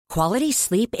Quality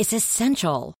sleep is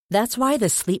essential. That's why the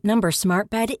Sleep Number Smart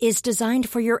Bed is designed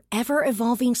for your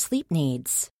ever-evolving sleep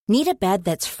needs. Need a bed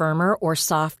that's firmer or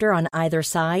softer on either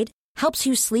side? Helps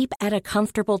you sleep at a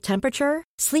comfortable temperature?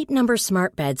 Sleep Number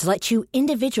Smart Beds let you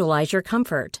individualize your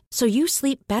comfort, so you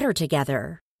sleep better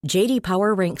together. J.D.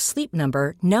 Power ranks Sleep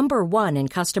Number number 1 in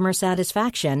customer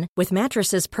satisfaction with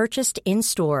mattresses purchased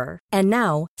in-store. And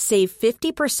now, save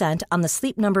 50% on the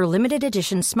Sleep Number Limited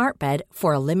Edition Smart Bed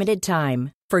for a limited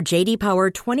time. For J.D. Power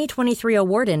 2023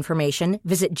 award information,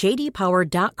 visit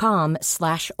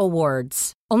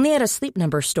jdpower.com/awards. Only at a Sleep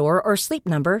Number store or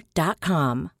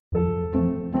sleepnumber.com.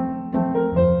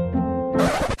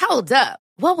 Hold up.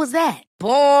 What was that?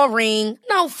 Boring.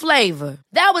 No flavor.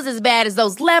 That was as bad as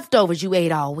those leftovers you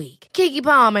ate all week. Keke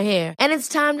Palmer here, and it's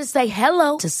time to say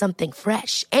hello to something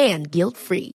fresh and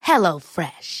guilt-free. Hello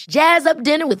Fresh. Jazz up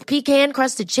dinner with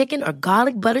pecan-crusted chicken or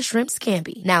garlic butter shrimp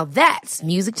scampi. Now that's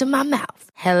music to my mouth.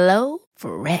 Hello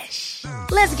Fresh.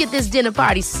 Let's get this dinner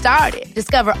party started.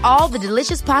 Discover all the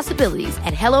delicious possibilities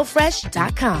at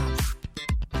hellofresh.com.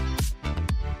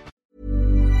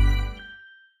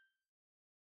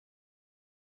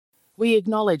 We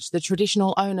acknowledge the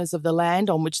traditional owners of the land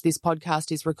on which this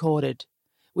podcast is recorded.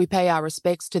 We pay our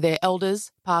respects to their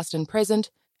elders, past and present,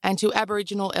 and to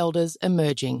Aboriginal elders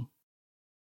emerging.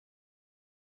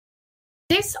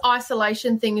 This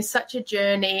isolation thing is such a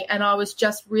journey, and I was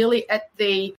just really at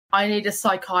the I need a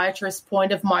psychiatrist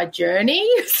point of my journey.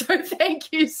 So thank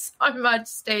you so much,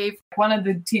 Steve. One of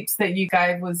the tips that you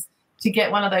gave was to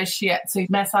get one of those shiatsu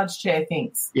massage chair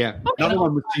things. Yeah. Another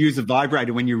one was to use a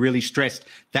vibrator when you're really stressed.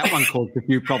 That one caused a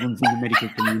few problems in the medical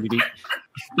community.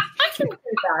 I can do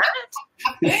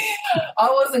that. I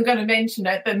wasn't going to mention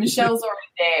it, but Michelle's already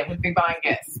there with Big Buying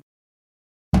Guests.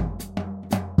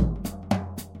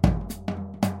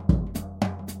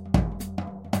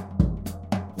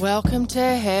 Welcome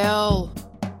to hell.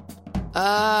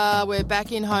 We're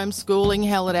back in homeschooling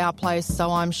hell at our place, so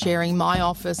I'm sharing my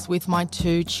office with my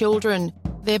 2 children.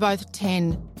 They're both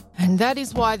 10, and that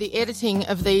is why the editing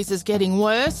of these is getting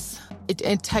worse.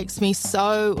 It takes me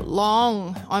so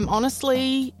long. I'm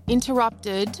honestly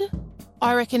interrupted,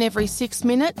 I reckon, every 6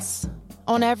 minutes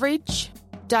on average,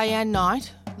 day and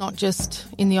night, not just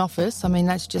in the office. I mean,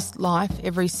 that's just life,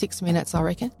 every 6 minutes, I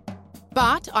reckon.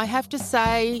 But I have to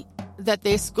say that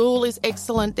their school is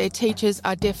excellent. Their teachers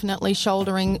are definitely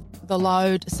shouldering the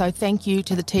load. So thank you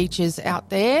to the teachers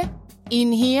out there,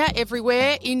 in here,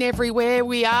 everywhere, in everywhere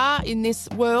we are in this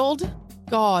world.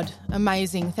 God,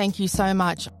 amazing. Thank you so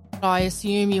much. I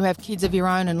assume you have kids of your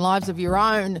own and lives of your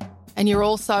own, and you're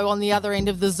also on the other end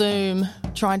of the Zoom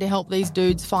trying to help these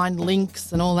dudes find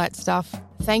links and all that stuff.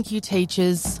 Thank you,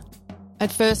 teachers.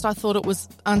 At first I thought it was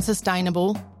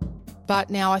unsustainable, but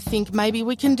now I think maybe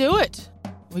we can do it.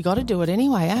 We got to do it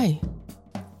anyway, eh?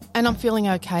 And I'm feeling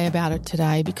okay about it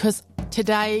today because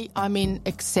today I'm in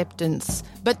acceptance.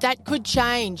 But that could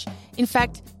change. In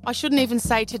fact, I shouldn't even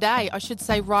say today. I should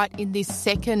say right in this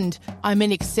second I'm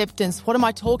in acceptance. What am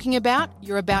I talking about?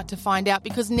 You're about to find out,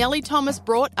 because Nellie Thomas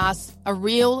brought us a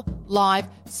real live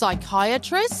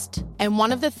psychiatrist. And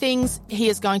one of the things he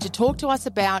is going to talk to us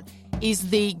about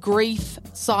is the grief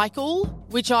cycle,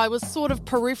 which I was sort of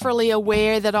peripherally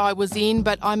aware that I was in,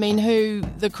 but I mean, who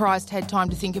the Christ had time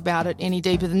to think about it any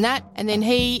deeper than that? And then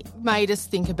he made us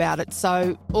think about it.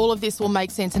 So all of this will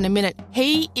make sense in a minute.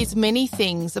 He is many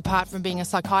things apart from being a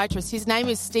psychiatrist. His name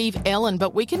is Steve Ellen,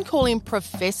 but we can call him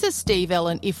Professor Steve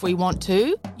Ellen if we want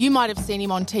to. You might have seen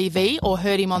him on TV or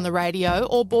heard him on the radio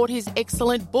or bought his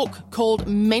excellent book called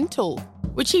Mental,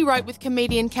 which he wrote with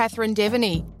comedian Catherine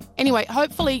Devaney. Anyway,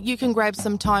 hopefully you can grab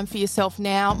some time for yourself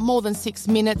now, more than 6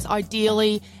 minutes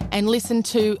ideally, and listen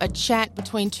to a chat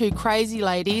between 2 crazy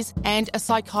ladies and a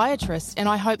psychiatrist. And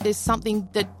I hope there's something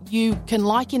that you can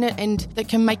like in it and that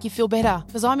can make you feel better,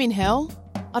 because I'm in hell.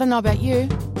 I don't know about you.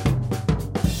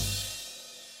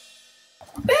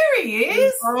 There he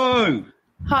is. Oh.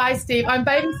 Hi, Steve. I'm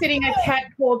babysitting a cat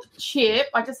called Chip.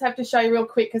 I just have to show you real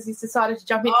quick because he's decided to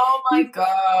jump in. Oh, my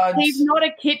God. He's not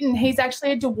a kitten. He's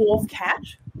actually a dwarf cat.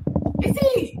 Is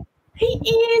he? He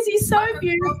is. He's so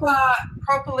beautiful.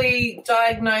 Properly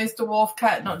diagnosed dwarf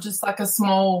cat, not just like a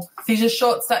small, he's a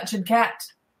short-statured cat.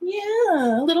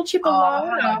 Yeah, a little Chip Oh,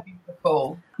 alive. how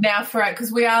beautiful. Now,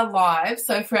 because we are live,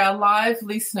 so for our live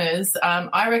listeners,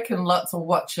 I reckon lots of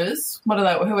watchers,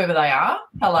 whoever they are,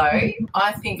 hello.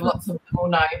 I think lots of people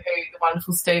know who the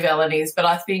wonderful Steve Ellen is, but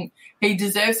I think he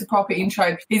deserves a proper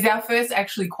intro. He's our first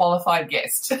actually qualified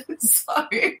guest. So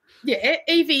Yeah,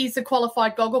 Evie's a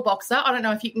qualified goggle boxer. I don't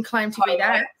know if you can claim to be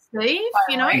that, Steve.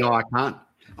 You know? No, I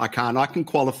can't. I can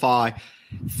qualify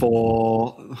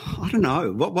for, I don't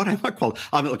know, what am I qualified?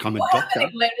 I'm a doctor. How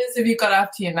many letters have you got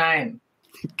after your name?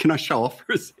 Can I show off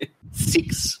for a second?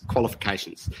 6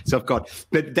 qualifications. So I've got,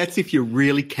 but that's if you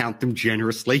really count them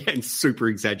generously and super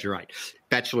exaggerate.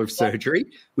 Bachelor of Surgery,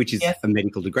 which is a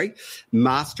medical degree.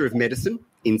 Master of Medicine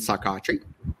in Psychiatry.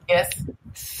 Yes.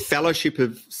 Fellowship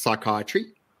of Psychiatry.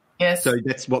 Yes. So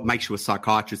that's what makes you a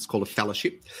psychiatrist. It's called a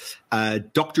fellowship.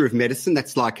 Doctor of Medicine,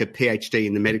 that's like a PhD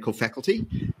in the medical faculty.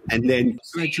 And then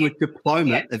graduate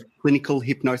diploma of clinical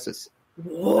hypnosis.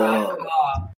 Whoa.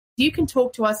 You can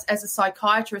talk to us as a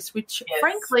psychiatrist, which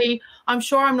frankly, I'm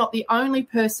sure I'm not the only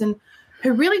person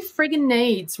who really friggin'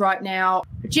 needs right now.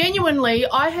 Genuinely,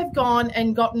 I have gone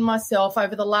and gotten myself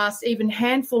over the last even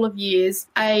handful of years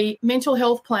a mental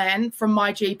health plan from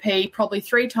my GP probably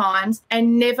 3 times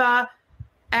and never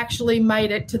actually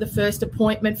made it to the first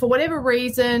appointment. For whatever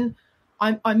reason,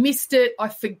 I missed it, I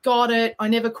forgot it, I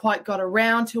never quite got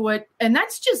around to it. And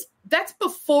that's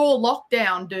before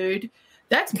lockdown, dude.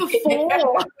 That's before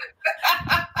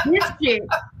this shit.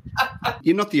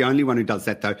 You're not the only one who does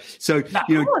that, though. So,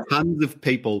 tons of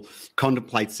people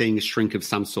contemplate seeing a shrink of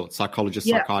some sort, psychologist,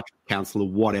 psychiatrist, counsellor,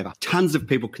 whatever. Tons of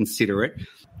people consider it.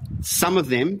 Some of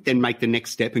them then make the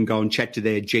next step and go and chat to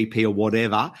their GP or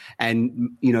whatever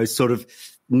and, sort of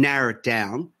narrow it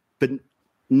down. But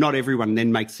not everyone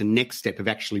then makes the next step of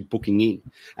actually booking in.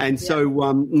 And so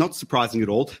not surprising at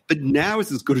all. But now is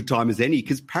as good a time as any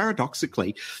because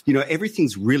paradoxically,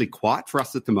 everything's really quiet for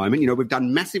us at the moment. We've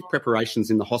done massive preparations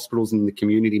in the hospitals and in the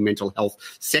community mental health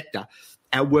sector.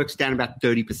 Our work's down about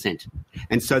 30%.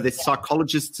 And so there's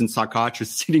psychologists and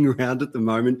psychiatrists sitting around at the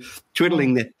moment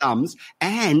twiddling their thumbs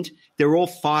and they're all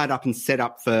fired up and set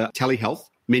up for telehealth,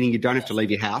 meaning you don't have to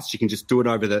leave your house. You can just do it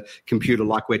over the computer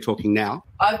like we're talking now.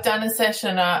 I've done a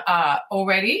session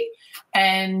already,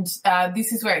 and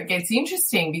this is where it gets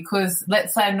interesting because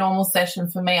let's say a normal session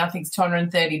for me, I think it's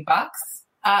 $230.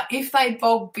 If they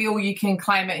bulk bill, you can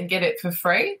claim it and get it for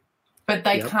free, but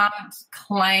they can't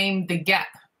claim the gap.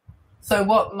 So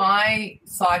what my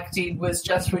psych did was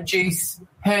just reduce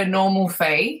her normal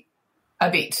fee a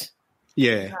bit.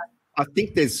 Yeah. I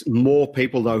think there's more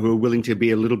people, though, who are willing to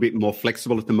be a little bit more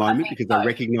flexible at the moment because they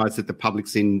recognise that the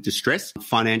public's in distress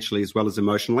financially as well as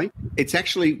emotionally. It's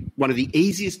actually one of the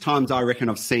easiest times I reckon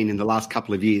I've seen in the last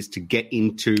couple of years to get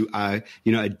into a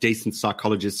decent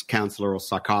psychologist, counsellor or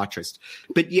psychiatrist.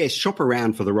 But, yes, shop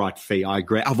around for the right fee. I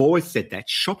agree. I've always said that.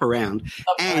 Shop around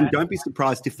and don't be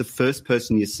surprised if the first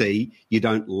person you see you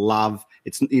don't love.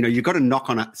 It's you've got to knock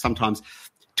on it sometimes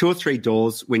 2 or 3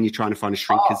 doors when you're trying to find a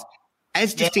shrink because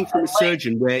as distinct from a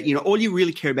surgeon where, all you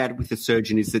really care about with a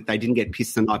surgeon is that they didn't get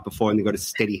pissed the night before and they've got a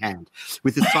steady hand.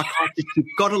 With a psychiatrist, you've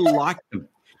got to like them.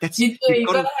 You've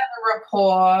got to have a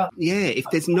rapport. Yeah, if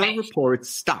there's no rapport, it's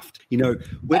stuffed.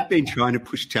 We've been trying to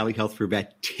push telehealth for about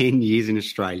 10 years in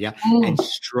Australia and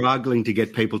struggling to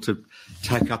get people to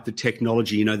take up the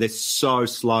technology. They're so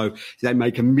slow. They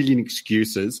make a million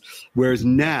excuses. Whereas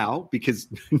now, because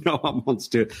no one wants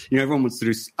to, everyone wants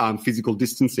to do physical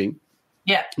distancing,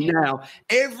 now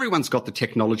everyone's got the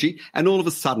technology and all of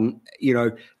a sudden,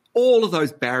 all of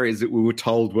those barriers that we were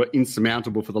told were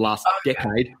insurmountable for the last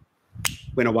decade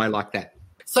went away like that.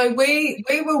 So we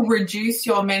will reduce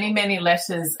your many, many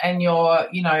letters and your,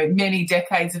 many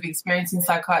decades of experience in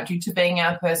psychiatry to being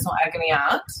our personal agony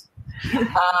aunt.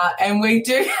 And we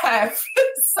do have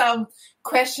some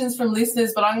questions from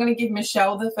listeners, but I'm going to give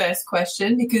Michelle the first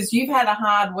question because you've had a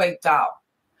hard week, Dale.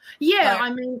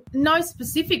 Yeah, no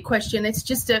specific question. It's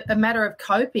just a matter of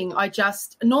coping.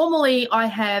 Normally I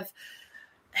have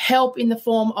help in the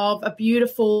form of a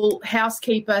beautiful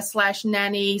housekeeper /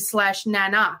 nanny /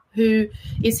 nana who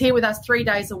is here with us 3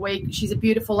 days a week. She's a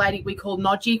beautiful lady we call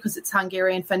Noji because it's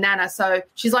Hungarian for nana. So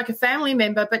she's like a family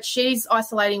member, but she's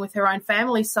isolating with her own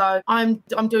family. So I'm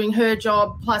doing her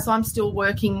job, plus I'm still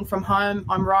working from home.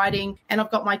 I'm writing and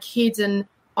I've got my kids and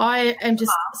I am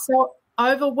just so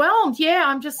overwhelmed. Yeah,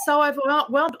 I'm just so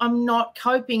overwhelmed. I'm not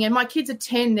coping. And my kids are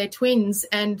 10, they're twins.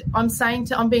 And I'm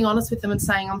being honest with them and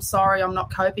saying, I'm sorry, I'm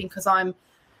not coping because I'm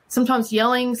sometimes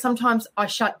yelling. Sometimes I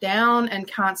shut down and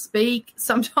can't speak.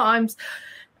 Sometimes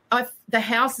the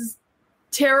house is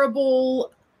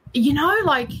terrible,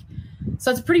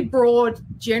 so it's a pretty broad,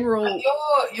 general.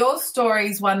 Your story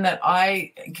is one that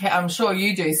I'm sure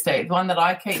you do, Steve, one that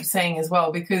I keep seeing as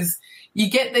well because you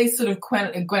get these sort of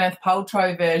Gwyneth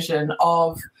Paltrow version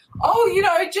of,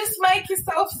 just make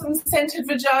yourself some scented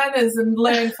vaginas and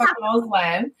learn fucking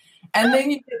Auslan. And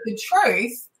then you get the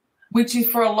truth, which is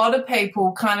for a lot of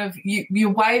people kind of you're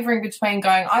wavering between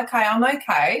going, okay, I'm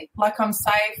okay, like I'm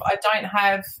safe, I don't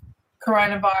have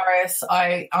coronavirus,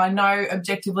 I know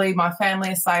objectively my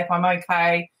family is safe, I'm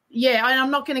okay. and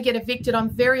I'm not going to get evicted. I'm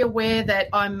very aware that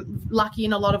I'm lucky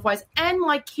in a lot of ways, and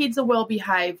my kids are well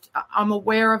behaved. I'm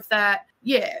aware of that.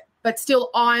 Yeah, but still,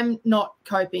 I'm not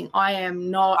coping. I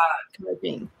am not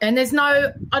coping, and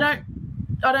I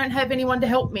don't have anyone to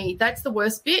help me. That's the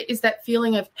worst bit, is that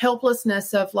feeling of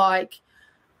helplessness of like,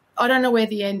 I don't know where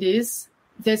the end is.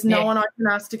 There's no one I can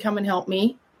ask to come and help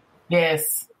me.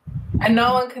 Yes. And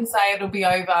no one can say it'll be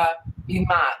over in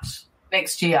March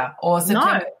next year or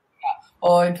September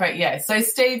or in fact, So,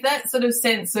 Steve, that sort of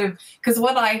sense of, because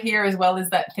what I hear as well is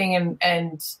that thing,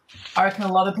 and I reckon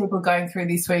a lot of people going through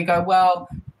this where you go, well,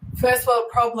 first world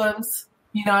problems,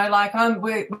 you know, like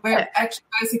we're actually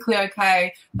basically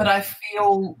okay, but I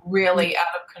feel really out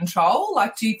of control.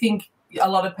 Like, do you think a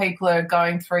lot of people are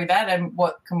going through that, and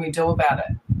what can we do about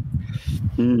it?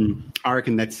 I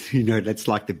reckon that's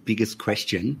like the biggest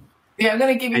question. Yeah, I'm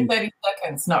going to give you 30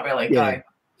 seconds. Not really. Yeah.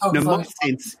 Go. No, my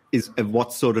sense is of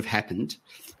what sort of happened,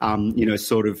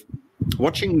 sort of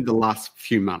watching the last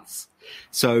few months.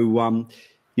 So,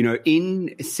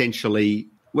 in essentially,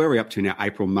 where are we up to now?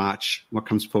 April, March, what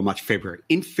comes before March? February.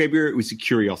 In February, it was a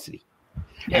curiosity.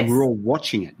 Yes. And we're all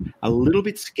watching it, a little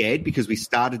bit scared because we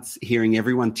started hearing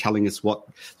everyone telling us what,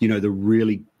 the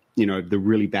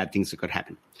really bad things that could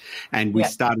happen. And we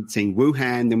started seeing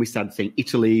Wuhan, then we started seeing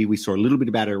Italy, we saw a little bit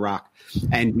about Iraq,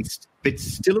 but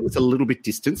still it was a little bit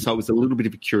distant, so it was a little bit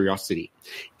of a curiosity.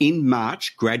 In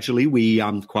March, gradually, we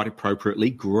quite appropriately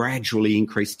gradually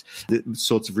increased the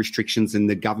sorts of restrictions, and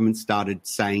the government started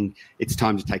saying it's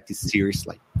time to take this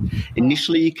seriously.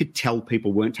 Initially, you could tell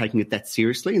people weren't taking it that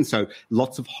seriously, and so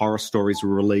lots of horror stories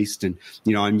were released, and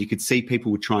you could see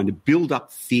people were trying to build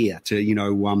up fear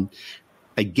to,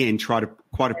 again, try to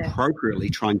quite appropriately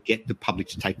try and get the public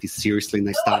to take this seriously, and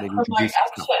they started introducing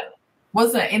stuff.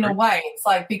 Wasn't it? In a way, it's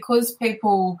like, because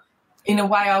people, in a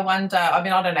way, I wonder, I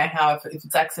mean, I don't know how if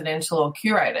it's accidental or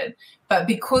curated, but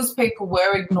because people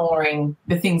were ignoring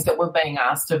the things that were being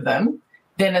asked of them,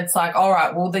 then it's like, all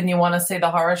right, well, then you want to see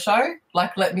the horror show?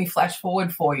 Like, let me flash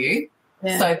forward for you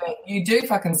so that you do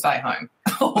fucking stay home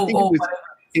or whatever.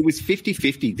 It was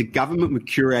 50-50. The government were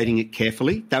curating it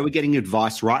carefully. They were getting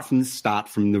advice right from the start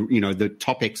from the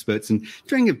top experts, and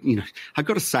doing I've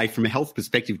got to say, from a health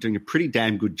perspective, doing a pretty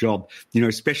damn good job,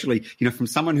 especially, from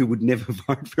someone who would never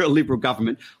vote for a Liberal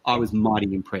government. I was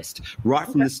mighty impressed. Right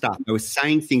from the start, they were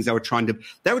saying things, they were trying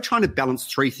to balance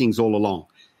three things all along.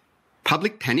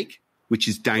 Public panic, which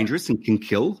is dangerous and can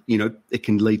kill. It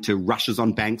can lead to rushes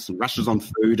on banks and rushes on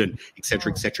food and et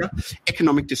cetera, et cetera.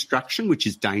 Economic destruction, which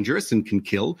is dangerous and can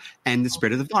kill, and the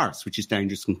spread of the virus, which is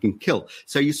dangerous and can kill.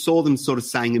 So you saw them sort of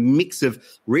saying a mix of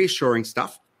reassuring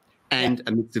stuff and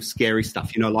a mix of scary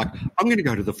stuff. Like, I'm going to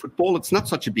go to the football. It's not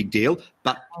such a big deal,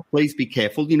 but please be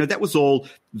careful. That was all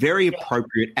very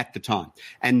appropriate at the time.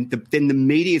 And then the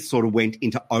media sort of went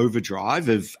into overdrive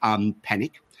of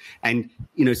panic. And,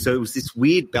 so it was this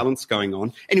weird balance going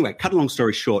on. Anyway, cut a long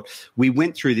story short, we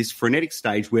went through this frenetic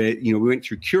stage where, we went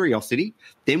through curiosity,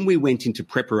 then we went into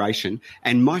preparation.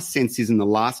 And my sense is in the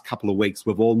last couple of weeks,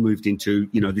 we've all moved into,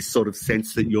 this sort of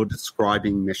sense that you're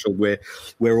describing, Michelle, where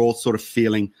we're all sort of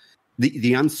feeling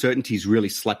the uncertainties really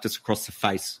slapped us across the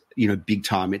face, big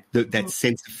time. That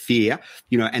sense of fear,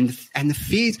 and the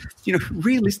fears,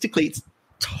 realistically, it's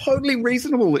totally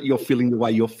reasonable that you're feeling the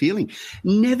way you're feeling.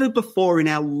 Never before in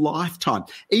our lifetime,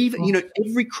 even,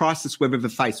 every crisis we've ever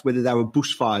faced, whether they were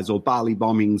bushfires or Bali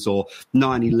bombings or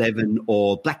 9/11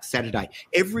 or Black Saturday,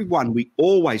 everyone, we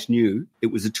always knew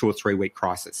it was a 2 or 3 week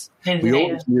crisis. We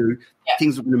always knew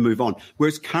things were going to move on.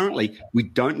 Whereas currently, we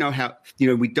don't know how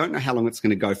long it's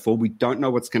going to go for. We don't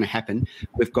know what's going to happen.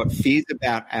 We've got fears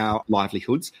about our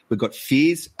livelihoods. We've got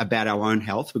fears about our own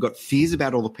health. We've got fears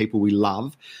about all the people we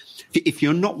love. If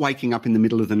you're not waking up in the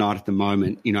middle of the night at the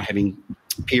moment, having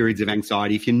periods of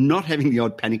anxiety, if you're not having the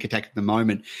odd panic attack at the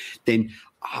moment, then,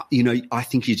 I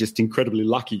think you're just incredibly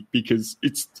lucky, because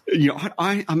it's,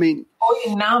 I mean. Or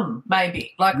you're numb,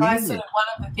 maybe. Like, I sort of, one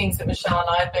of the things that Michelle and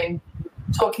I have been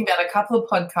talking about a couple of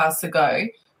podcasts ago,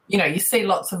 you see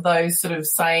lots of those sort of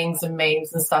sayings and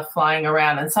memes and stuff flying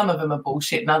around, and some of them are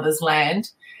bullshit and others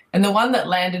land. And the one that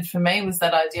landed for me was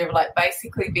that idea of, like,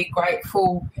 basically be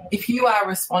grateful. If you are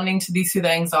responding to this with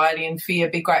anxiety and fear,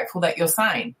 be grateful that you're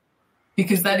sane,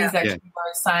 because that is actually a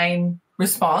very sane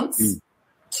response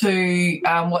to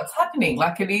what's happening.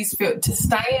 Like, it is to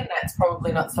stay in that's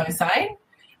probably not so sane.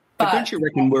 But don't you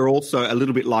reckon we're also a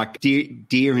little bit like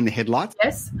deer in the headlights?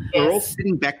 Yes. We're all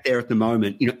sitting back there at the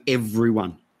moment,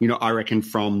 everyone, I reckon,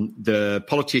 from the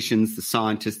politicians, the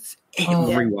scientists,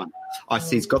 everyone I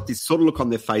see has got this sort of look on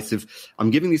their face of,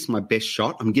 I'm giving this my best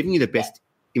shot. I'm giving you the best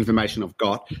information I've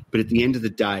got. But at the end of the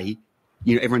day,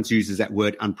 everyone uses that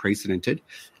word unprecedented.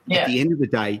 At the end of the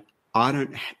day, I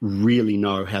don't really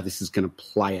know how this is going to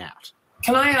play out.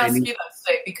 Can I ask you that,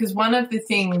 Steve? Because one of the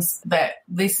things that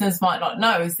listeners might not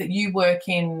know is that you work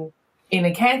in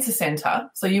a cancer centre,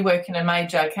 so you work in a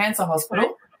major cancer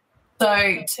hospital.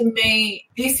 So to me,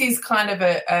 this is kind of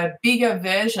a bigger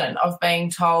version of being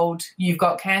told you've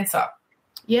got cancer.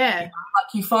 Yeah.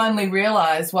 Like you finally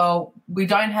realise, well, we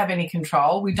don't have any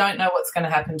control. We don't know what's going to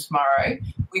happen tomorrow.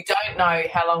 We don't know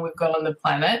how long we've got on the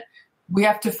planet. We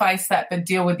have to face that but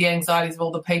deal with the anxieties of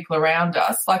all the people around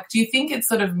us. Like, do you think it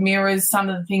sort of mirrors some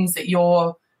of the things that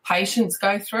your patients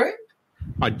go through?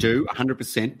 I do,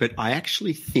 100%, but I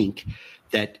actually think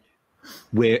that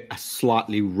we're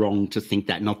slightly wrong to think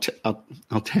that, and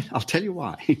I'll tell you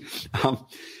why.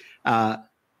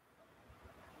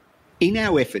 In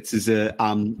our efforts as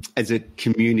a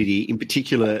community, in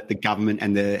particular the government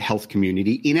and the health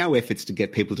community, in our efforts to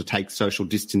get people to take social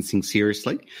distancing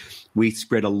seriously, we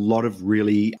spread a lot of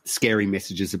really scary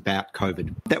messages about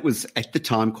COVID. That was at the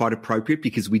time quite appropriate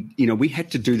because we had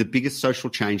to do the biggest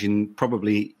social change in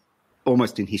probably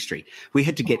almost in history. We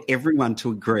had to get everyone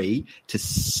to agree to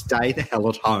stay the hell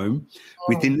at home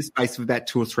within the space of about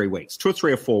 2 or 3 weeks. 2 or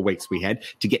 3 or 4 weeks we had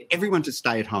to get everyone to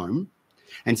stay at home.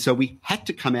 And so we had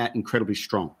to come out incredibly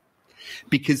strong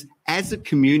because as a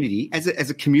community, as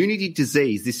a community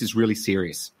disease, this is really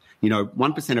serious.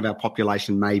 1% of our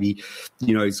population maybe,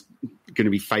 is going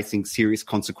to be facing serious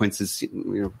consequences.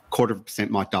 0.25%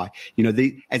 might die.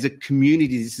 As a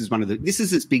community, this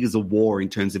is as big as a war in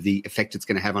terms of the effect it's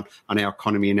going to have on our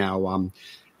economy and our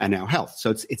health.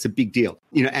 So it's a big deal.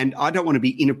 And I don't want to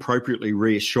be inappropriately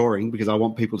reassuring because I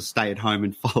want people to stay at home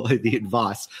and follow the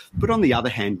advice. But on the other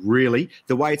hand, really,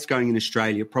 the way it's going in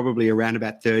Australia, probably around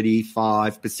about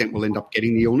 35% will end up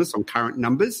getting the illness on current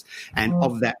numbers. And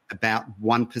of that, about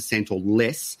 1% or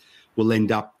less will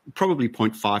end up probably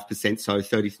 0.5%. So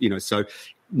 30,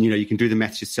 you can do the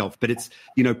maths yourself. But it's,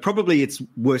 probably it's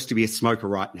worse to be a smoker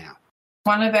right now.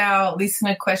 One of our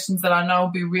listener questions that I know will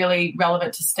be really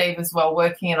relevant to Steve as well,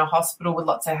 working in a hospital with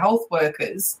lots of health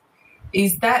workers,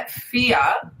 is that fear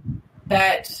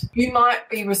that you might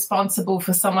be responsible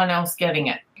for someone else getting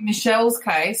it. In Michelle's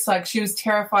case, she was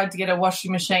terrified to get a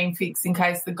washing machine fixed in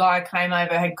case the guy came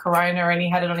over, had corona and he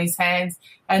had it on his hands,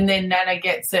 and then Nana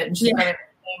gets it and she's got it,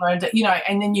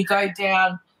 and then you go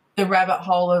down the rabbit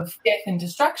hole of death and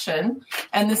destruction,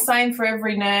 and the same for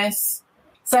every nurse.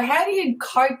 So how do you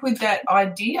cope with that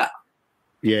idea?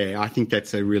 Yeah, I think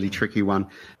that's a really tricky one.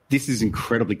 This is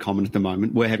incredibly common at the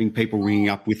moment. We're having people ringing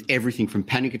up with everything from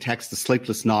panic attacks to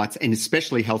sleepless nights, and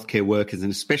especially healthcare workers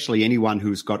and especially anyone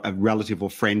who's got a relative or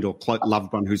friend or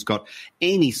loved one who's got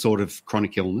any sort of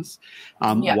chronic illness,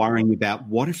 worrying about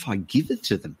what if I give it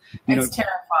to them? It's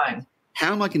terrifying.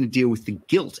 How am I going to deal with the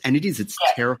guilt? And it's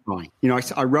terrifying.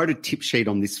 I wrote a tip sheet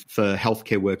on this for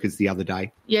healthcare workers the other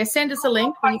day. Yeah, send us a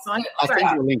link. I'll send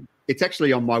you a link. It's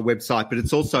actually on my website, but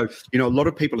it's also, a lot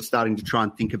of people are starting to try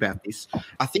and think about this.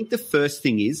 I think the first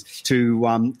thing is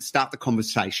to start the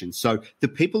conversation. So the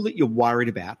people that you're worried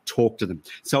about, talk to them.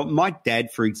 So my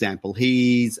dad, for example,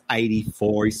 he's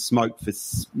 84. He's smoked for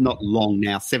not long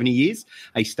now, 70 years.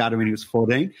 He started when he was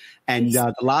 14. And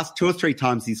the last 2 or 3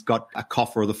 times he's got a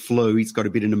cough or the flu, he's got a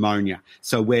bit of pneumonia.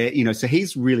 So so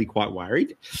he's really quite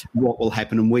worried what will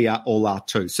happen, and we all are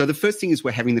too. So the first thing is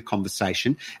we're having the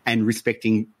conversation and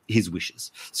respecting his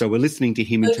wishes. So we're listening to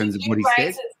him in terms of what he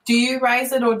says. Do you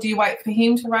raise it or do you wait for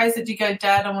him to raise it? Do you go,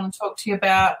 Dad, I want to talk to you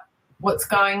about what's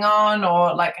going on, or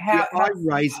how? Yeah, I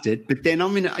raised it, but then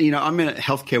I'm in a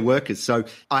healthcare worker, so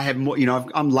I have more.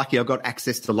 I'm lucky. I've got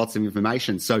access to lots of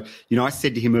information. So I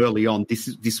said to him early on,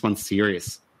 this one's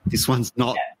serious. This one's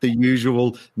not the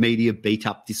usual media beat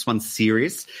up. This one's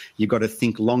serious. You've got to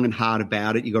think long and hard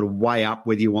about it. You've got to weigh up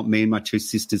whether you want me and my 2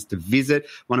 sisters to visit.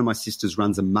 One of my sisters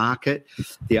runs a market.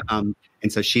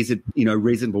 And so she's at,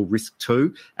 reasonable risk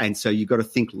too. And so you've got to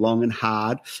think long and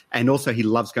hard. And also he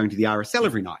loves going to the RSL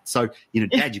every night. So,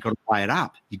 Dad, you've got to weigh it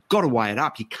up. You've got to weigh it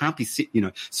up. You can't be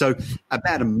So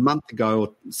about a month ago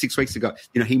or 6 weeks ago,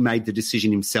 he made the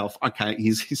decision himself. Okay,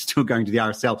 he's still going to the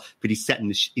RSL, but he's sat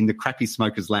in the crappy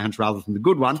smokers lounge rather than the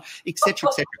good one, et cetera,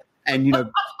 et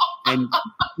cetera. And,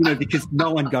 because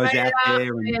no one goes out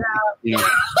there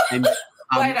and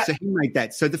so he made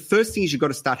that. So the first thing is you've got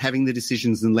to start having the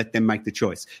decisions and let them make the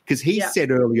choice. Because he said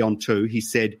early on too, he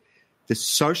said, the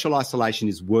social isolation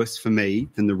is worse for me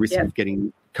than the risk of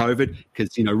getting COVID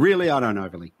because, really I don't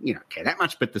overly, care that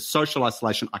much, but the social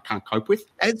isolation I can't cope with.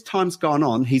 As time's gone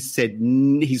on, he said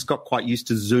he's got quite used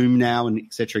to Zoom now and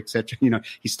et cetera, et cetera.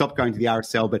 He stopped going to the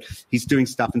RSL, but he's doing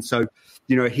stuff. And so,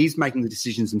 he's making the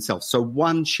decisions himself. So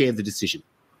one, share the decision.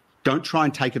 Don't try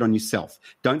and take it on yourself.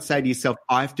 Don't say to yourself,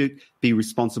 I have to be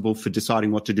responsible for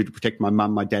deciding what to do to protect my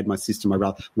mum, my dad, my sister, my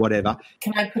brother, whatever.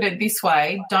 Can I put it this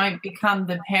way? Don't become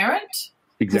the parent.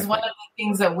 Because one of the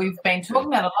things that we've been talking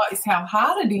about a lot is how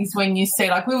hard it is when you see,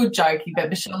 like we were joking, but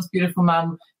Michelle's beautiful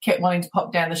mum kept wanting to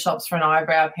pop down the shops for an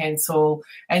eyebrow pencil.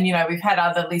 And, you know, we've had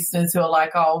other listeners who are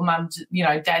like, oh, mum, you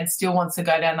know, dad still wants to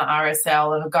go down the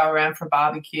RSL and go around for a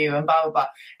barbecue and blah, blah, blah.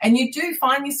 And you do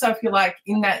find yourself, you're like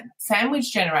in that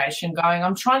sandwich generation going,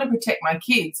 I'm trying to protect my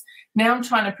kids. Now I'm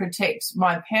trying to protect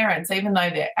my parents, even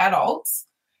though they're adults.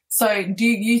 So do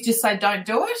you just say don't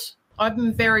do it?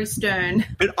 I'm very stern.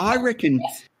 But I reckon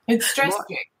it stressed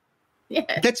you.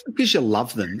 Yeah. That's because you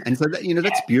love them. And so, that, you know,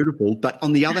 that's beautiful. But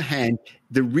on the other hand,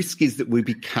 the risk is that we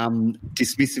become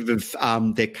dismissive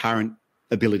of their current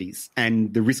abilities.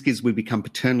 And the risk is we become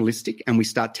paternalistic and we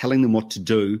start telling them what to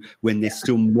do when they're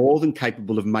still more than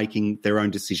capable of making their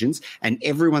own decisions. And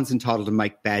everyone's entitled to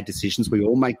make bad decisions. We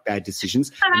all make bad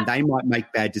decisions and they might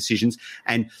make bad decisions.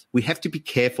 And we have to be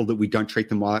careful that we don't treat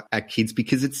them like our kids,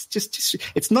 because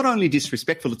it's not only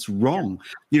disrespectful, it's wrong.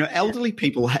 You know, elderly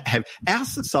people our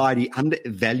society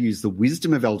undervalues the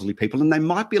wisdom of elderly people, and they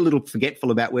might be a little forgetful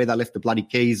about where they left the bloody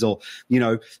keys or, you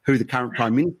know, who the current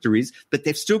Prime Minister is, but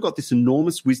they've still got this enormous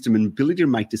wisdom and ability to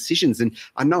make decisions. And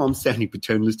I know I'm sounding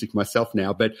paternalistic myself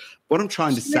now, but what I'm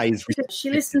trying to say is... She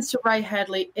listens to Ray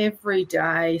Hadley every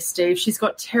day, Steve. She's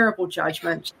got terrible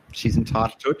judgment. She's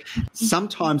entitled to it.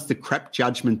 Sometimes the crap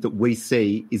judgment that we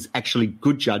see is actually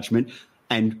good judgment,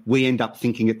 and we end up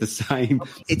thinking it the same.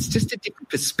 It's just a different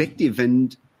perspective,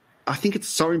 and I think it's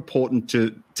so important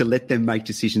to let them make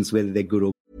decisions whether they're good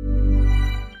or...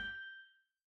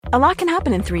 A lot can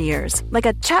happen in 3 years, like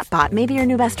a chatbot may be your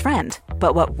new best friend.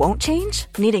 But what won't change?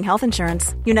 Needing health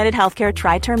insurance. United Healthcare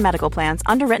Tri-Term Medical Plans,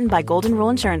 underwritten by Golden Rule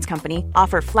Insurance Company,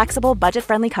 offer flexible,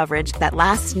 budget-friendly coverage that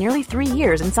lasts nearly 3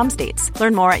 years in some states.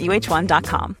 Learn more at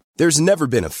UH1.com. There's never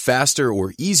been a faster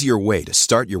or easier way to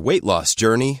start your weight loss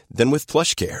journey than with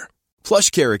PlushCare.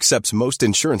 PlushCare accepts most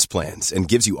insurance plans and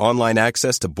gives you online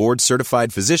access to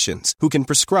board-certified physicians who can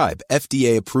prescribe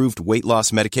FDA-approved weight loss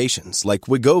medications like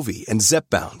Wegovy and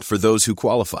Zepbound for those who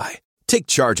qualify. Take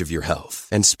charge of your health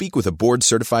and speak with a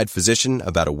board-certified physician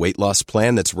about a weight loss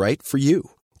plan that's right for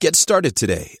you. Get started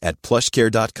today at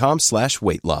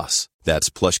plushcare.com/weight loss.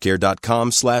 That's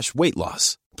plushcare.com/weight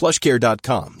loss.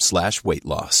 plushcare.com/weight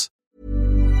loss.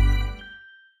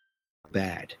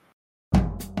 Bad.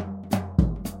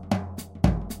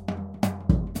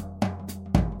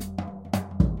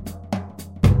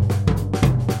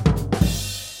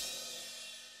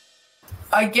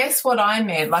 I guess what I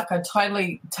meant, like I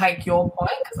totally take your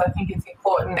point because I think it's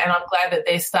important, and I'm glad that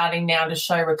they're starting now to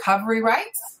show recovery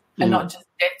rates and not just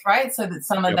death rates, so that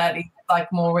some of that is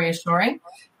like more reassuring.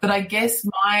 But I guess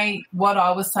what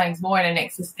I was saying is more in an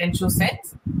existential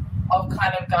sense of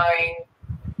kind of going,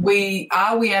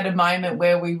 are we at a moment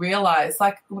where we realise,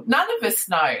 like none of us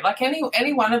know, like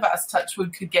any one of us, touch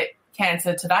wood, could get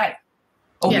cancer today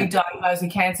or be diagnosed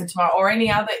with cancer tomorrow or any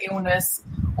other illness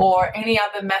or any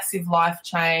other massive life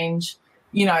change.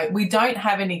 You know, we don't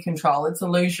have any control. It's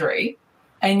illusory.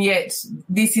 And yet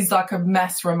this is like a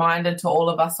mass reminder to all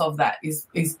of us of that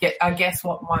I guess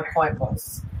what my point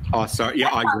was. Oh, sorry. Yeah,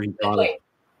 I agree entirely.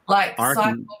 Like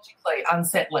psychologically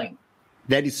unsettling.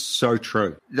 That is so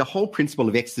true. The whole principle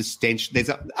of existential, there's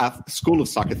a school of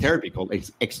psychotherapy called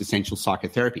existential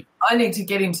psychotherapy. I need to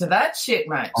get into that shit,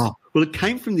 mate. Oh, well, it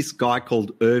came from this guy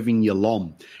called Irving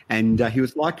Yalom, and he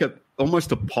was like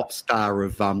almost a pop star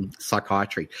of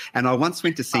psychiatry. And I once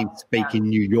went to see him speak in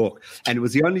New York, and it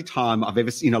was the only time I've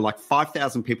ever seen, like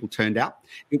 5,000 people turned out.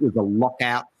 It was a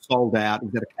lockout, sold out,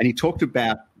 and he talked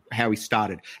about how he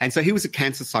started. And so he was a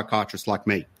cancer psychiatrist like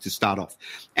me to start off.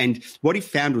 And what he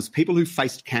found was people who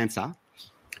faced cancer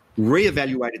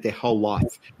reevaluated their whole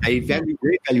life. They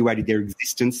reevaluated their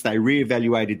existence. They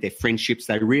reevaluated their friendships.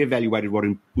 They reevaluated what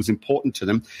was important to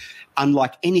them,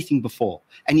 unlike anything before.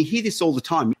 And you hear this all the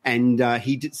time. And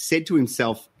he said to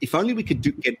himself, if only we could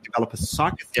develop a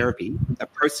psychotherapy, a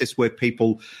process where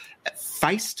people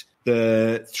faced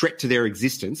the threat to their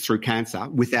existence through cancer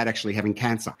without actually having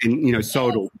cancer. And, so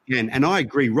it all began. And I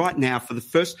agree right now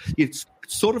it's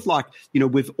sort of like,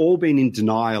 we've all been in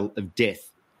denial of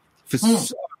death for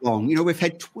so long. We've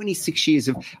had 26 years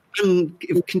of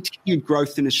continued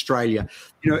growth in Australia.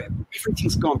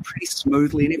 Everything's gone pretty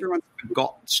smoothly and everyone's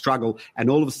got struggle. And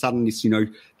all of a sudden this,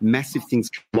 massive things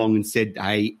come along and said,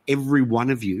 hey, every one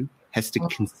of you has to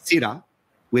consider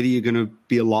whether you're going to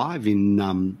be alive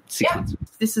in 6 months.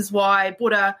 This is why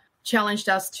Buddha challenged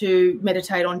us to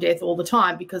meditate on death all the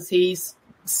time, because he's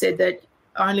said that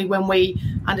only when we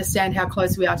understand how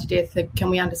close we are to death can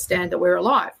we understand that we're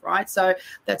alive, right? So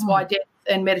that's why death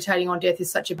and meditating on death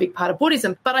is such a big part of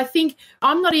Buddhism. But I think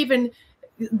I'm not even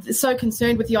so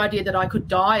concerned with the idea that I could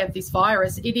die of this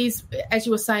virus. It is, as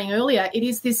you were saying earlier, it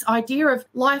is this idea of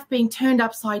life being turned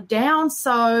upside down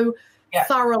so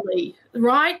thoroughly,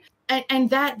 right? And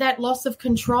that loss of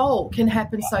control can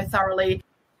happen so thoroughly.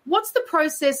 What's the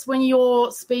process when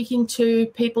you're speaking to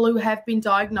people who have been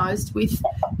diagnosed with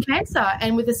cancer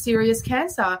and with a serious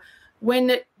cancer, when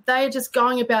they are just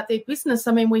going about their business?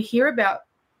 I mean, we hear about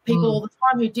people all the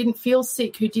time who didn't feel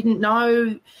sick, who didn't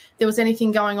know there was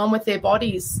anything going on with their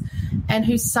bodies, and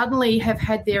who suddenly have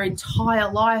had their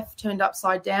entire life turned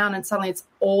upside down, and suddenly it's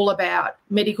all about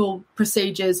medical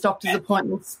procedures, doctor's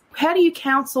appointments. How do you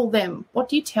counsel them? What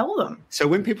do you tell them? So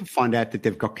when people find out that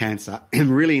they've got cancer, and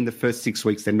really in the first 6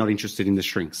 weeks, they're not interested in the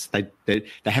shrinks. They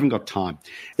haven't got time.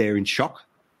 They're in shock,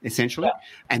 essentially,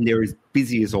 and they're as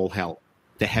busy as all hell.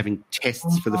 They're having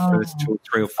tests for the first 2 or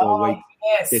 3 or 4 weeks.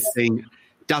 Yes. They're seeing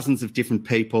dozens of different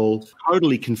people,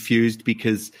 totally confused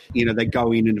because, they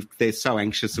go in and they're so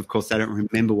anxious, of course, they don't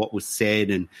remember what was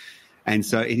said. And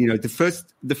so,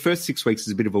 the first 6 weeks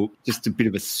is a bit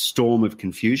of a storm of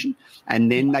confusion.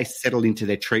 And then they settle into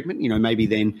their treatment. Maybe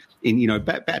then in,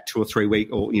 about 2 or 3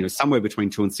 weeks or, somewhere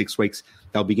between 2 and 6 weeks,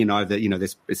 they'll begin either,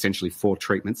 there's essentially 4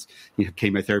 treatments,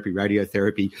 chemotherapy,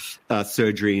 radiotherapy,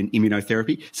 surgery and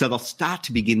immunotherapy. So they'll start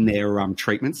to begin their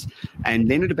treatments.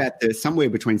 And then at about somewhere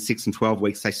between 6 and 12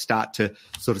 weeks, they start to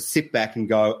sort of sit back and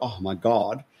go, oh my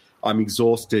God, I'm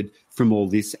exhausted from all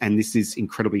this, and this is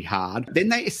incredibly hard. Then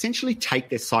they essentially take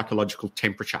their psychological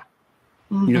temperature.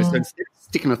 So instead of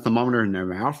sticking a thermometer in their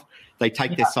mouth, they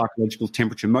take their psychological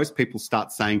temperature. Most people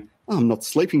start saying, oh, I'm not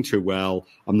sleeping too well,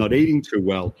 I'm not eating too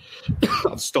well,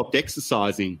 I've stopped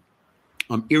exercising,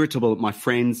 I'm irritable at my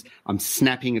friends, I'm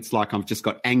snapping, it's like I've just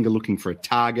got anger looking for a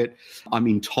target, I'm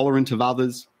intolerant of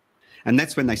others. And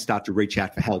that's when they start to reach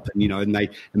out for help.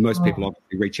 And most people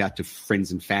obviously reach out to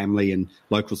friends and family and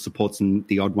local supports, and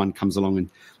the odd one comes along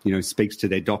and, speaks to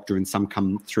their doctor, and some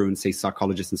come through and see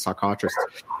psychologists and psychiatrists.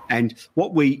 And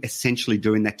what we essentially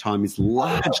do in that time is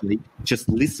largely just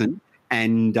listen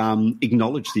and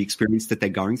acknowledge the experience that they're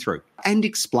going through and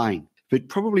explain. But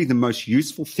probably the most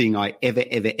useful thing I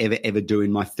ever do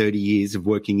in my 30 years of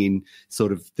working in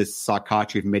sort of the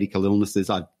psychiatry of medical illnesses,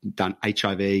 I've done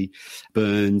HIV,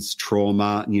 burns,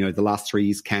 trauma, the last 3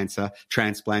 years, cancer,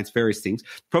 transplants, various things.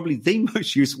 Probably the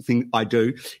most useful thing I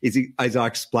do is I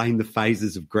explain the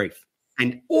phases of grief.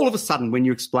 And all of a sudden, when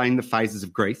you explain the phases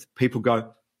of grief, people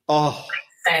go, oh,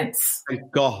 sense.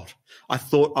 Thank God. I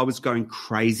thought I was going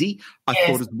crazy. I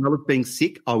thought as well as being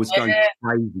sick, I was going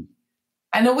crazy.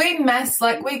 And are we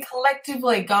we're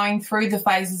collectively going through the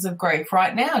phases of grief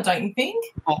right now, don't you think?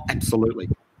 Oh, absolutely.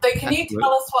 So can you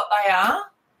tell us what they are?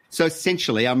 So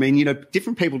essentially,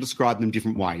 different people describe them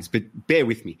different ways, but bear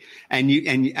with me. And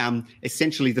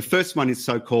essentially the first one is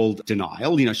so-called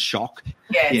denial, shock.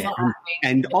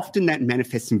 And often that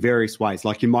manifests in various ways.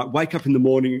 Like you might wake up in the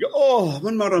morning and go, oh,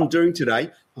 what am I doing today?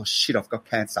 Oh, shit, I've got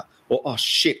cancer. Or, oh,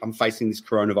 shit, I'm facing this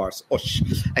coronavirus.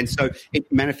 And so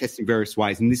it manifests in various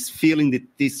ways. And this feeling that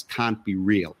this can't be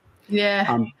real.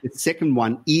 Yeah. The second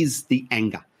one is the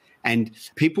anger. And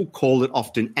people call it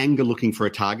often anger looking for a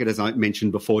target, as I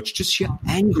mentioned before. It's just you're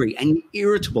angry and you're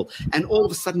irritable. And all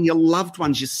of a sudden your loved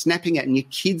ones you're snapping at, and your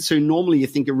kids who normally you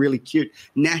think are really cute,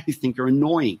 now you think are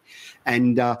annoying.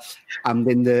 And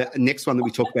then the next one that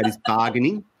we talk about is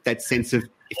bargaining, that sense of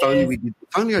if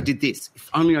only I did this, if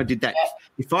only I did that,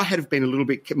 if I had have been a little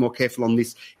bit more careful on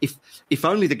this, if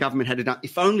only the government had done,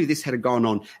 if only this had gone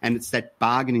on. And it's that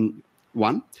bargaining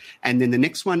one. And then the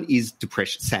next one is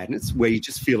depression, sadness, where you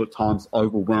just feel at times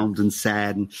overwhelmed and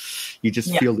sad, and you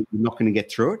just feel that you're not going to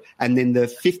get through it. And then the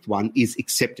fifth one is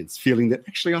acceptance, feeling that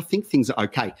actually I think things are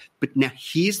okay. But now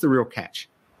here's the real catch.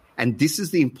 And this is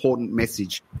the important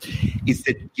message, is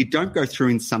that you don't go through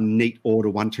in some neat order,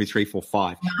 1, 2, 3, 4,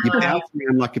 5. You bounce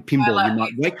around like a pinball. You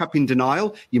might wake up in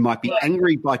denial. You might be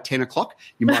angry by 10 o'clock.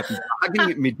 You might be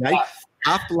bargaining at midday.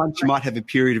 After lunch, you might have a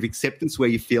period of acceptance where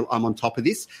you feel I'm on top of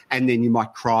this, and then you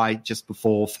might cry just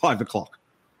before 5 o'clock.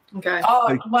 Okay. Oh,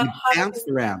 so you bounce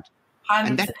around. 100%.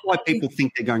 And that's why people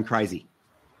think they're going crazy.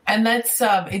 And that's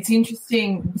it's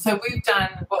interesting. So we've done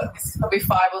this is probably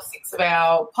 5 or 6 of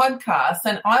our podcasts,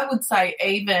 and I would say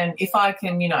even if I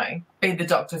can, be the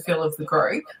Dr. Phil of the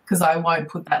group, because I won't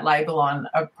put that label on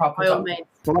a proper doctor.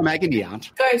 Well, I'm agony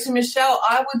aunt. Go to Michelle.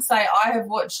 I would say I have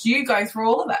watched you go through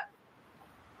all of that.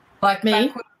 Like me?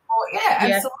 Backward and forward.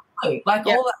 Yeah, absolutely. Like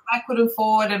all that backward and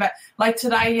forward. About, like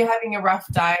today you're having a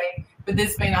rough day, but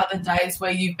there's been other days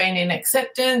where you've been in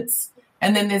acceptance.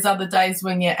 And then there's other days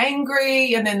when you're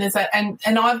angry, and then there's that. And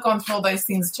I've gone through all those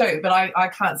things too, but I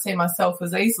can't see myself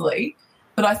as easily.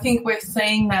 But I think we're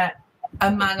seeing that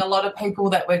among a lot of people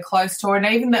that we're close to, and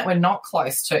even that we're not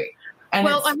close to. And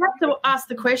well, I have to ask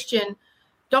the question,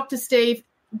 Dr. Steve,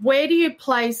 where do you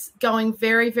place going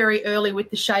very, very early with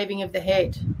the shaving of the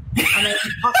head? I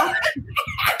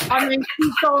mean,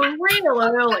 she's going real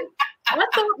early. I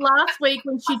thought last week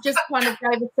when she just kind of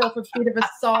gave herself a bit of a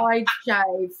side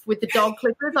shave with the dog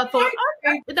clippers, I thought,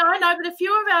 okay, no, but a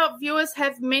few of our viewers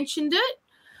have mentioned it.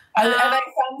 Are they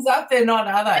thumbs up? They're not,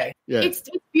 are they? Yeah. It's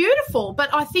beautiful,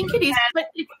 but I think it is. But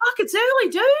it's early,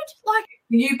 dude. Like,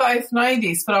 you both know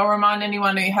this, but I'll remind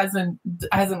anyone who hasn't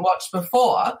watched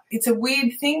before. It's a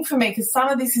weird thing for me because some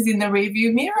of this is in the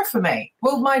rearview mirror for me.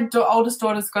 Well, my oldest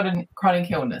daughter's got a chronic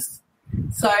illness,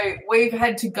 so we've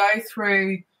had to go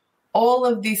through all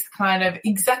of this kind of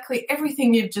exactly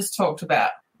everything you've just talked about.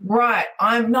 Right,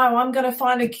 I'm going to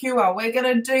find a cure. We're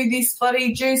going to do this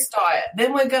bloody juice diet.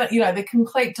 Then we're going to, the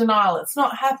complete denial. It's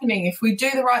not happening. If we do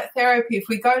the right therapy, if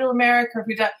we go to America, if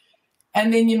we don't,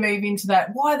 and then you move into that,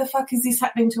 why the fuck is this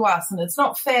happening to us? And it's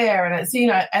not fair. And it's,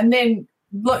 and then,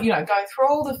 going through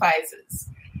all the phases.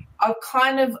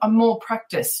 I'm more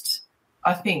practiced,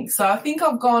 I think. So I think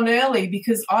I've gone early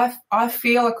because I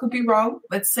feel, I could be wrong.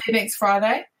 Let's see next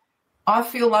Friday. I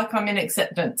feel like I'm in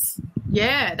acceptance.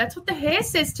 Yeah, that's what the hair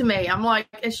says to me. I'm like,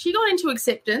 has she gone into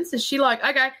acceptance? Is she like,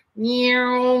 okay,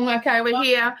 we're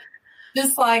here?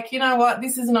 Just like, you know what,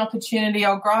 this is an opportunity.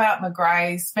 I'll grow out my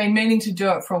greys. Been meaning to do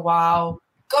it for a while.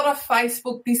 Got off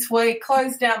Facebook this week,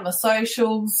 closed down the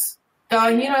socials,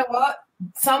 going, you know what,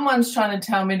 someone's trying to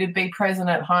tell me to be present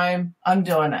at home. I'm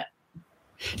doing it.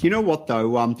 You know what,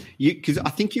 though, because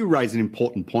I think you raise an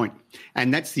important point,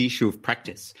 and that's the issue of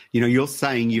practice. You're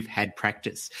saying you've had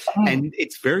practice, and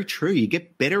it's very true. You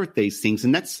get better at these things,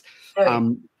 and that's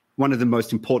one of the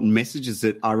most important messages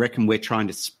that I reckon we're trying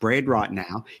to spread right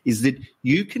now is that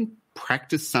you can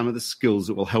practice some of the skills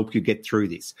that will help you get through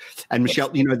this. And, Michelle,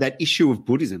 that issue of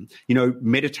Buddhism,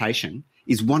 meditation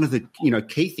is one of the,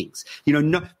 key things.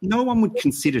 No one would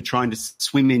consider trying to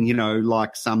swim in,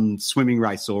 like some swimming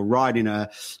race or ride in a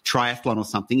triathlon or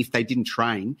something if they didn't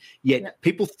train. Yet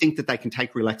people think that they can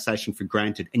take relaxation for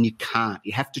granted, and you can't.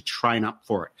 You have to train up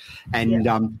for it. And,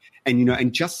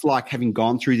 and just like having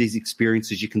gone through these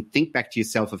experiences, you can think back to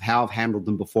yourself of how I've handled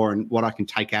them before and what I can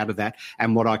take out of that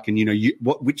and what I can,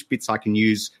 which bits I can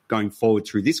use going forward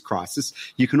through this crisis.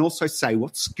 You can also say,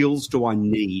 what skills do I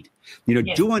need?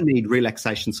 Do I need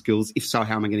relaxation skills? If so,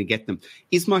 how am I going to get them?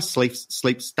 Is my sleep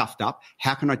stuffed up?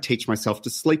 How can I teach myself to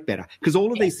sleep better? Because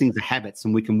all of these things are habits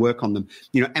and we can work on them.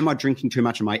 Am I drinking too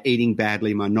much? Am I eating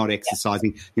badly? Am I not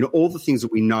exercising? All the things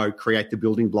that we know create the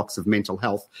building blocks of mental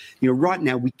health. Right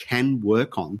now we can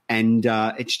work on. And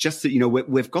it's just that,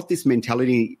 we've got this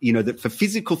mentality, that for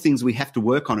physical things we have to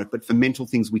work on it, but for mental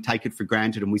things we take it for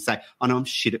granted and we say, oh, no, I'm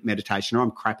shit at meditation or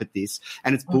I'm crap at this.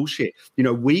 And it's bullshit.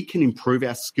 We can improve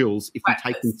our skills if we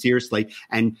take them seriously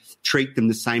and treat them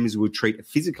the same as we would treat a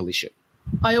physical issue.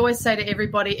 I always say to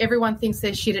everybody, everyone thinks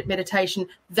they're shit at meditation.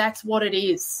 That's what it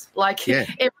is. Like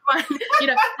everyone,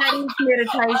 that is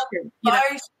meditation.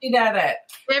 Shit at it.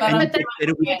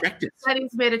 That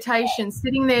is meditation.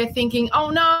 Sitting there thinking,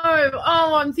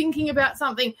 I'm thinking about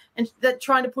something and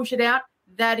trying to push it out.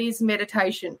 That is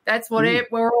meditation. That's what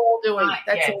we're all doing.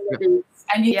 That's all it is.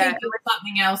 And you think of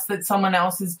something else that someone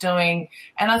else is doing.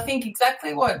 And I think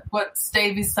exactly what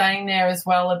Steve is saying there as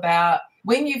well about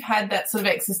when you've had that sort of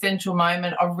existential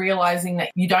moment of realising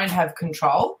that you don't have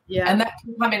control, and that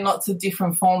can come in lots of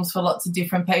different forms for lots of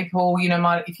different people.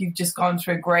 If you've just gone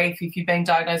through grief, if you've been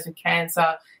diagnosed with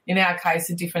cancer, in our case,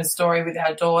 a different story with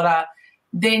our daughter,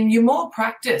 then you're more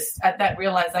practiced at that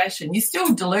realisation. You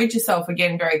still delude yourself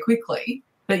again very quickly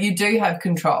that you do have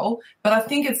control, but I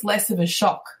think it's less of a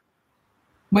shock.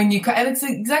 And it's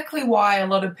exactly why a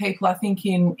lot of people, I think,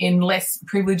 in less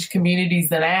privileged communities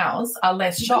than ours are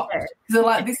less shocked. Because they're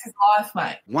like, this is life,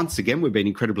 mate. Once again, we've been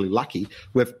incredibly lucky.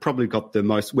 We've probably got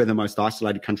we're the most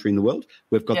isolated country in the world.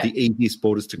 We've got the easiest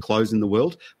borders to close in the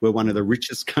world. We're one of the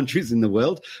richest countries in the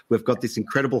world. We've got this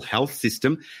incredible health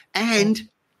system. And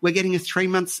we're getting a 3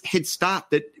 months head start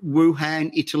that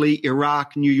Wuhan, Italy,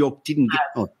 Iraq, New York didn't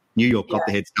get. New York got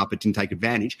the head start but didn't take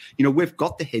advantage. We've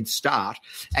got the head start.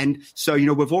 And so,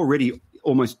 we've already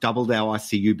almost doubled our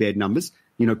ICU bed numbers.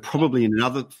 Probably in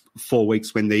another 4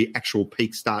 weeks when the actual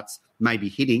peak starts maybe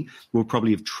hitting, we'll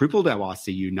probably have tripled our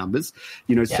ICU numbers.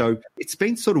 So it's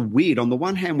been sort of weird. On the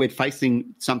one hand, we're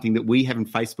facing something that we haven't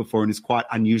faced before and is quite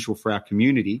unusual for our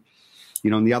community.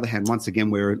 On the other hand, once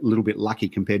again, we're a little bit lucky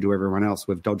compared to everyone else.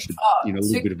 We've dodged a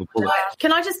little bit of a bullet.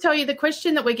 Can I just tell you the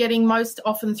question that we're getting most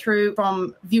often through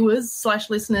from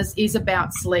viewers/listeners is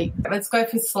about sleep? Let's go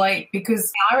for sleep,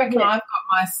 because I reckon I've got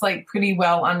my sleep pretty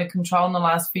well under control in the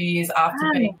last few years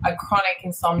after being a chronic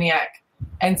insomniac.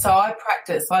 And so I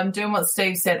practice. I'm doing what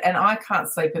Steve said, and I can't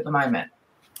sleep at the moment.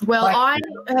 Well, I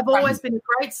have always been a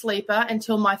great sleeper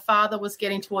until my father was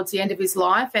getting towards the end of his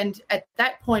life. And at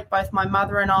that point, both my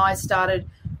mother and I started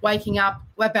waking up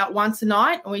about once a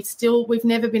night, and we've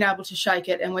never been able to shake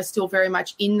it, and we're still very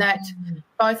much in that.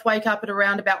 Both wake up at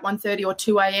around about 1:30 or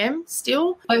 2 a.m.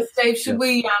 still. So, Steve, should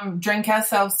we drink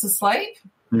ourselves to sleep?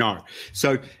 No.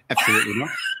 So absolutely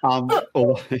not.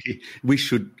 Or we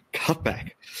should cut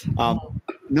back.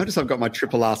 Notice I've got my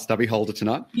Triple R stubby holder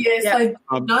tonight. Yeah, so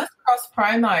nice cross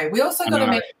promo. We also got to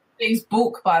mention Steve's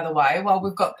book, by the way, while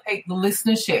we've got peak the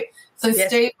listenership. So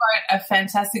Steve wrote a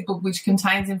fantastic book which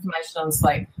contains information on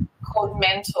sleep called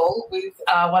Mental with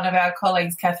one of our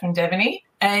colleagues, Catherine Devaney,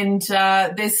 and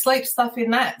there's sleep stuff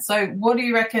in that. So what do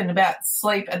you reckon about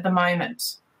sleep at the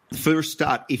moment? For a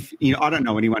start, I don't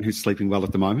know anyone who's sleeping well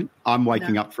at the moment. I'm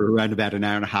waking up for around about an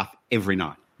hour and a half every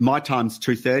night. My time's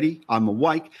 2:30. I'm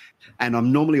awake, and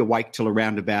I'm normally awake till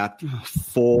around about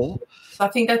 4. So I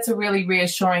think that's a really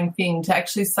reassuring thing to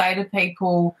actually say to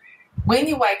people, when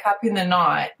you wake up in the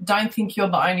night, don't think you're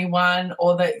the only one,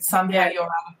 or that somehow you're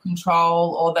out of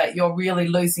control, or that you're really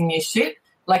losing your shit.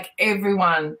 Like,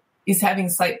 everyone is having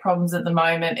sleep problems at the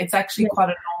moment. It's actually quite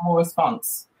a normal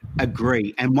response.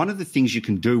 Agree. And one of the things you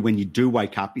can do when you do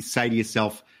wake up is say to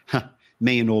yourself,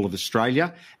 me and all of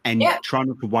Australia, and try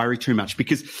not to worry too much,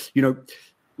 because,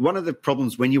 one of the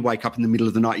problems when you wake up in the middle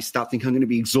of the night, you start thinking, I'm going to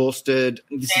be exhausted.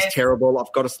 This is terrible.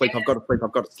 I've got to sleep. I've got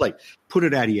to sleep. Put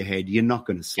it out of your head. You're not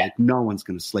going to sleep. No one's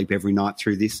going to sleep every night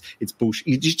through this. It's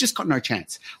bullshit. You've just got no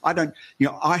chance.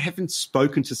 I haven't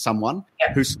spoken to someone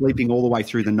who's sleeping all the way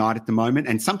through the night at the moment.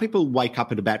 And some people wake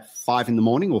up at about 5 in the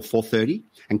morning or 4:30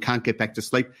 and can't get back to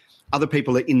sleep. Other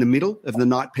people are in the middle of the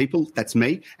night people. That's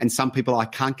me. And some people, I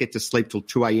can't get to sleep till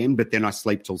 2 a.m., but then I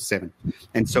sleep till 7.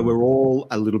 And so we're all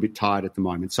a little bit tired at the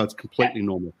moment. So it's completely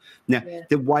normal. Now,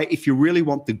 if you really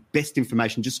want the best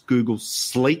information, just Google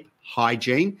sleep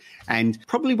hygiene. And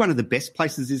probably one of the best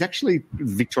places is actually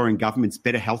Victorian Government's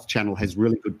Better Health Channel has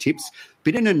really good tips.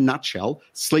 But in a nutshell,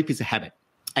 sleep is a habit.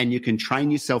 And you can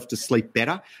train yourself to sleep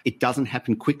better. It doesn't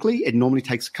happen quickly. It normally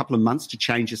takes a couple of months to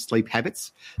change your sleep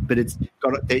habits. But it's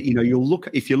got,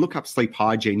 if you look up sleep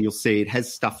hygiene, you'll see it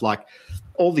has stuff like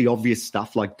all the obvious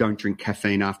stuff, like don't drink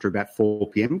caffeine after about 4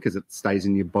 p.m. because it stays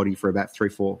in your body for about 3,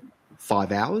 4,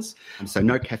 5 hours. So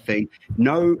no caffeine,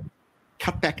 no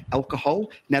cut back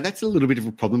alcohol. Now, that's a little bit of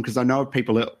a problem because I know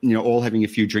people are, all having a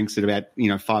few drinks at about,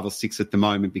 5 or 6 at the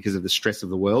moment because of the stress of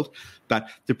the world. But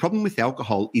the problem with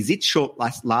alcohol is it's short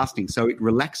lasting. So it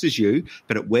relaxes you,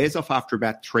 but it wears off after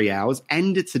about 3 hours,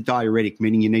 and it's a diuretic,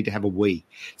 meaning you need to have a wee.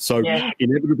 So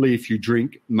inevitably, if you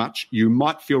drink much, you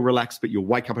might feel relaxed, but you'll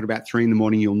wake up at about 3 in the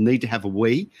morning, you'll need to have a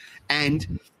wee.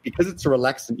 And because it's a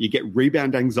relaxant, you get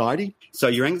rebound anxiety. So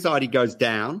your anxiety goes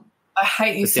down. I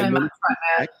hate you so much right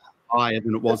now. Higher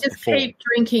than it was just before. Keep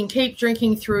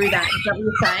drinking through that. Is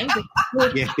that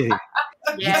what you're saying?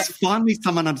 Yes, finally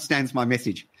someone understands my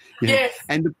message. Yes.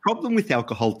 And the problem with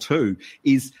alcohol too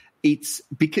is it's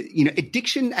because,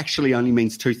 addiction actually only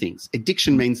means 2 things.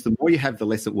 Addiction means the more you have, the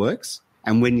less it works.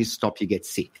 And when you stop, you get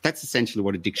sick. That's essentially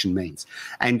what addiction means.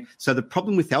 And so the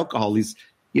problem with alcohol is,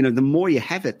 the more you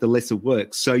have it, the less it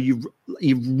works. So you've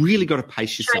really got to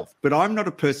pace yourself. But I'm not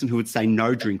a person who would say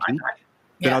no drinking.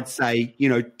 But I'd say,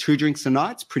 2 drinks a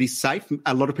night's pretty safe.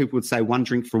 A lot of people would say 1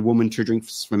 drink for a woman, 2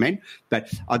 drinks for men.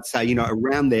 But I'd say,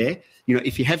 around there,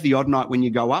 if you have the odd night when you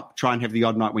go up, try and have the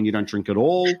odd night when you don't drink at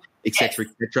all, et cetera,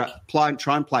 et cetera.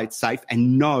 Try and play it safe,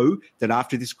 and know that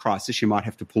after this crisis, you might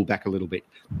have to pull back a little bit.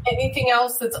 Anything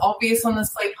else that's obvious on the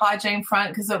sleep hygiene front?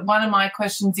 Because one of my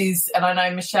questions is, and I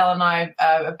know Michelle and I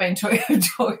have been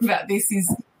talking about this,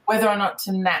 is whether or not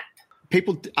to nap.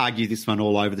 People argue this one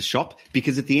all over the shop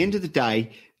because at the end of the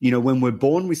day, when we're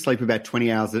born, we sleep about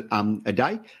 20 hours a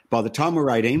day. By the time we're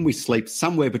 18, we sleep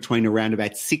somewhere between around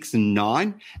about 6 and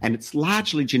 9, and it's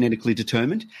largely genetically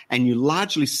determined, and you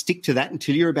largely stick to that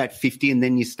until you're about 50, and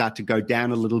then you start to go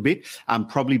down a little bit,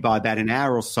 probably by about an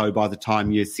hour or so by the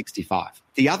time you're 65.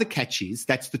 The other catch is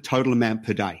that's the total amount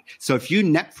per day. So if you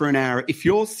nap for an hour, if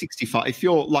you're 65, if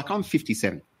you're like I'm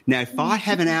 57. Now, if I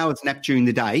have an hour's nap during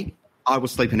the day, I will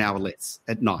sleep an hour less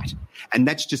at night. And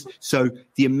that's just so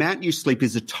the amount you sleep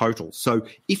is a total. So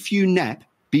if you nap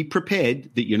be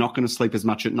prepared that you're not going to sleep as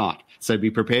much at night. So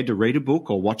be prepared to read a book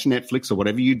or watch Netflix or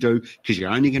whatever you do, because you're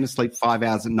only going to sleep 5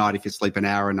 hours at night if you sleep an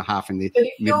hour and a half in the But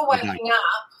if you're waking up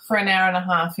for an hour and a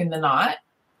half in the night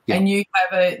and you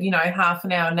have a, half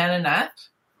an hour nana nap,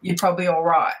 you're probably all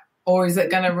right. Or is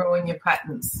it going to ruin your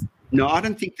patterns? No, I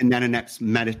don't think the nana naps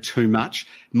matter too much.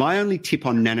 My only tip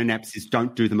on nana naps is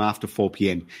don't do them after 4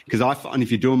 p.m. because I find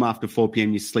if you do them after 4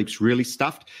 p.m, your sleep's really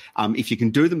stuffed. If you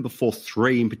can do them before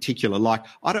 3 in particular, like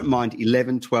I don't mind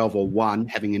 11, 12 or 1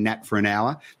 having a nap for an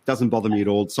hour. Doesn't bother me at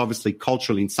all. It's obviously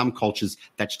culturally, in some cultures,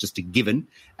 that's just a given.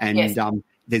 And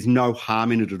there's no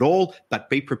harm in it at all, but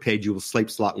be prepared you will sleep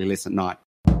slightly less at night.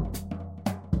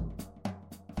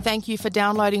 Thank you for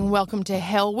downloading Welcome to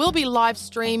Hell. We'll be live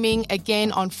streaming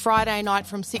again on Friday night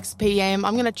from 6 p.m.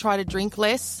 I'm going to try to drink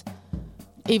less.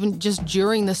 Even just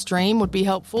during the stream would be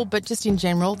helpful, but just in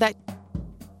general, that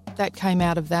came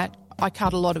out of that. I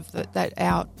cut a lot of that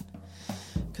out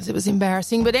because it was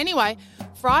embarrassing. But anyway,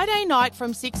 Friday night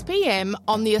from 6 p.m.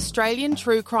 on the Australian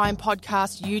True Crime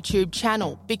Podcast YouTube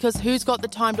channel, because who's got the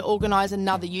time to organise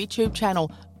another YouTube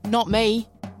channel? Not me.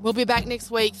 We'll be back next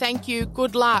week. Thank you.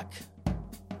 Good luck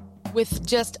with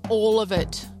just all of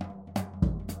it.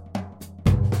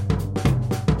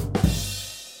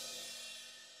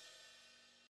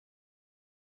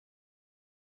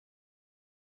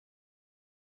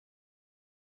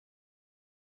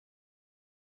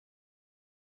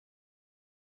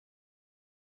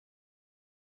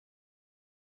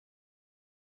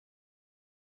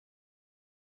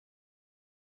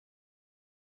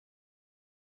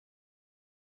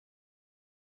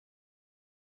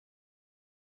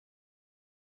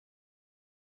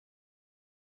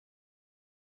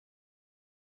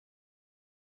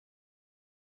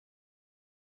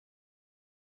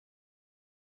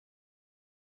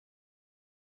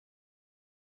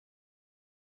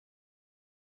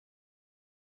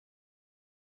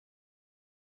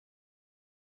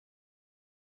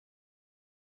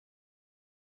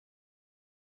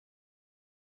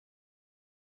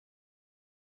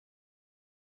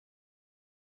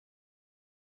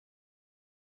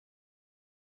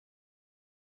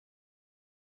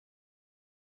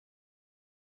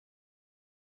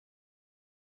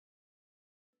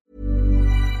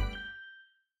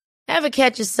 Ever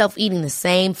catch yourself eating the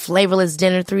same flavorless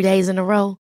dinner 3 days in a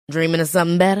row? Dreaming of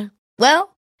something better?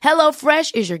 Well,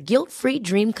 HelloFresh is your guilt-free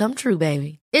dream come true,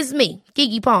 baby. It's me,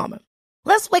 Keke Palmer.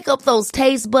 Let's wake up those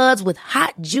taste buds with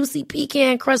hot, juicy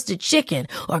pecan-crusted chicken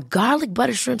or garlic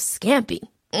butter shrimp scampi.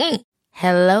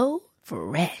 Hello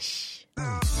Fresh.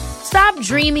 Stop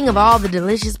dreaming of all the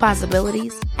delicious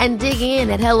possibilities and dig in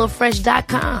at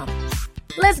HelloFresh.com.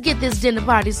 Let's get this dinner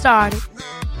party started.